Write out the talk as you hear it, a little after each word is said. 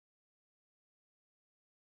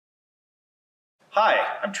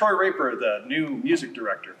Hi, I'm Troy Raper, the new music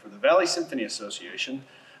director for the Valley Symphony Association.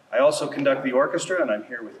 I also conduct the orchestra, and I'm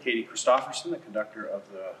here with Katie Christofferson, the conductor of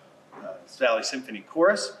the Valley Symphony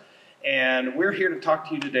Chorus. And we're here to talk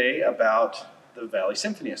to you today about the Valley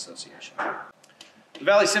Symphony Association. The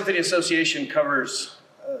Valley Symphony Association covers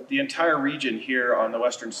the entire region here on the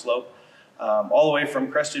Western Slope, all the way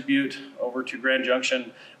from Crested Butte over to Grand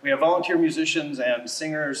Junction. We have volunteer musicians and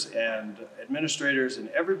singers and administrators, and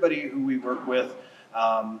everybody who we work with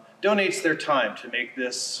donates their time to make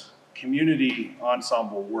this community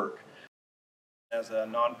ensemble work. As a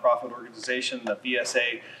nonprofit organization, the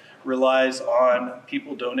VSA relies on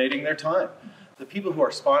people donating their time. The people who are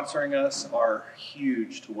sponsoring us are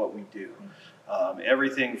huge to what we do.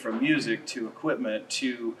 Everything from music to equipment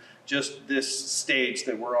to just this stage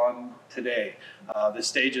that we're on today. The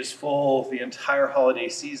stage is full the entire holiday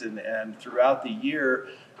season, and throughout the year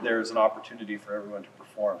there's an opportunity for everyone to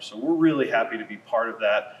perform. So we're really happy to be part of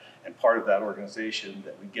that and part of that organization,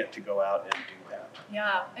 that we get to go out and do that.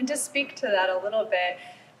 Yeah, and to speak to that a little bit,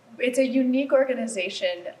 it's a unique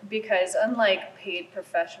organization because unlike paid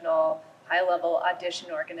professional high-level audition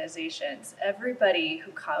organizations, everybody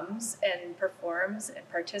who comes and performs and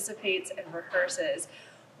participates and rehearses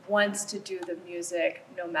wants to do the music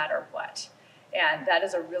no matter what. And that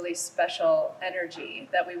is a really special energy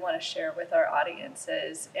that we want to share with our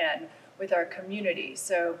audiences and with our community.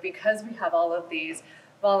 So because we have all of these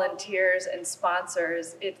volunteers and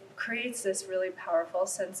sponsors, it creates this really powerful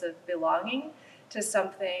sense of belonging to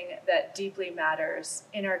something that deeply matters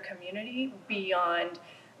in our community beyond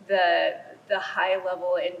the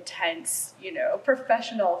high-level, intense,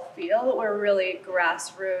 professional feel. We're really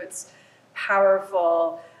grassroots,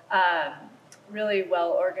 powerful, really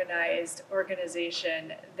well-organized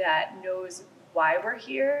organization that knows why we're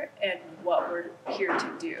here and what we're here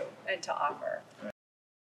to do and to offer.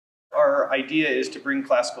 Our idea is to bring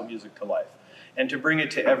classical music to life and to bring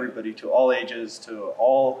it to everybody, to all ages, to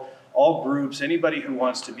all groups, anybody who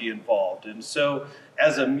wants to be involved. And so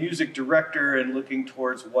as a music director and looking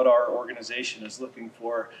towards what our organization is looking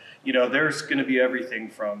for, there's going to be everything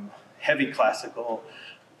from heavy classical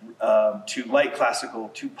to light classical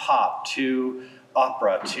to pop to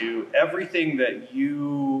opera to everything that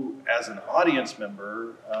you as an audience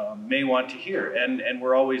member may want to hear. And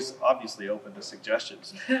we're always obviously open to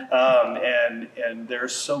suggestions. And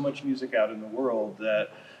there's so much music out in the world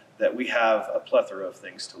that we have a plethora of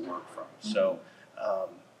things to work from. So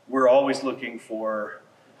we're always looking for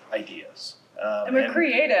ideas. And we're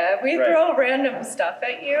creative. We throw random stuff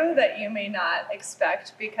at you that you may not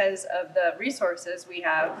expect because of the resources we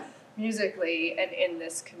have musically and in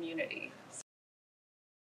this community.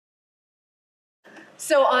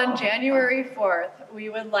 So on January 4th, we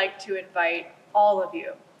would like to invite all of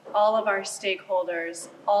you, all of our stakeholders,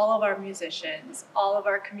 all of our musicians, all of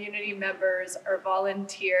our community members, our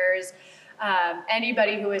volunteers,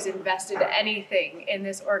 anybody who has invested anything in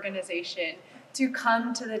this organization, to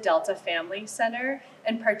come to the Delta Family Center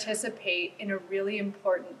and participate in a really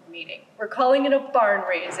important meeting. We're calling it a barn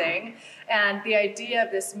raising, and the idea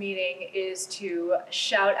of this meeting is to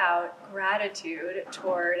shout out gratitude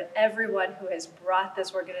toward everyone who has brought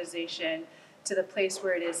this organization to the place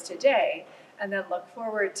where it is today, and then look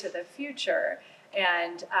forward to the future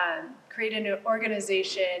and create an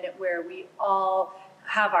organization where we all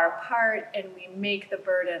have our part and we make the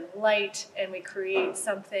burden light and we create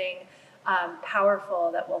something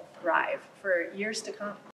powerful that will thrive for years to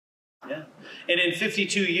come. Yeah, and in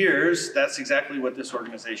 52 years, that's exactly what this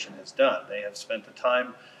organization has done. They have spent the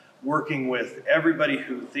time working with everybody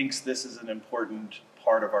who thinks this is an important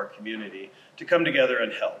part of our community to come together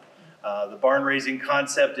and help. The barn raising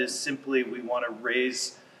concept is simply we want to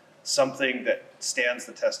raise something that stands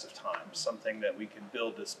the test of time, something that we can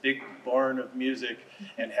build this big barn of music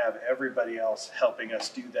and have everybody else helping us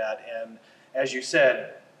do that. And as you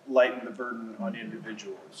said, lighten the burden on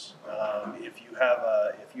individuals. If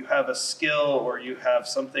you have a skill or you have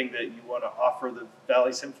something that you want to offer the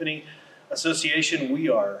Valley Symphony Association, we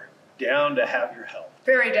are down to have your help.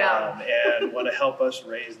 Very down. And want to help us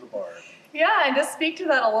raise the barn. Yeah, and to speak to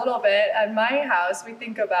that a little bit, at my house, we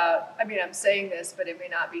think about, I'm saying this, but it may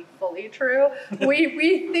not be fully true.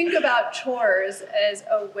 We think about chores as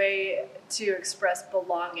a way to express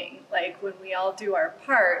belonging. Like when we all do our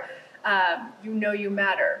part, you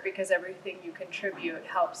matter because everything you contribute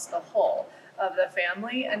helps the whole of the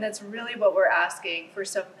family. And that's really what we're asking for,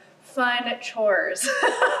 some fun chores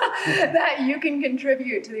that you can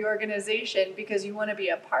contribute to the organization because you want to be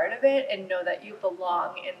a part of it and know that you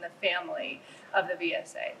belong in the family of the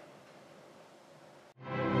VSA.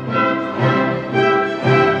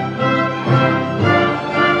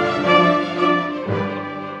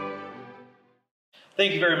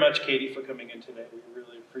 thank you very much, Katie, for coming in today. We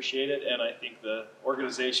really appreciate it, and I think the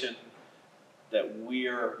organization that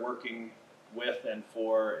we're working with and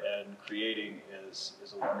for and creating is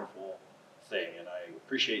a wonderful thing, and I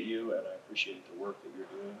appreciate you, and I appreciate the work that you're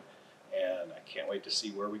doing, and I can't wait to see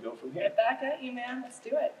where we go from here. Get back at you, man. Let's do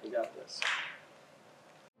it. We got this.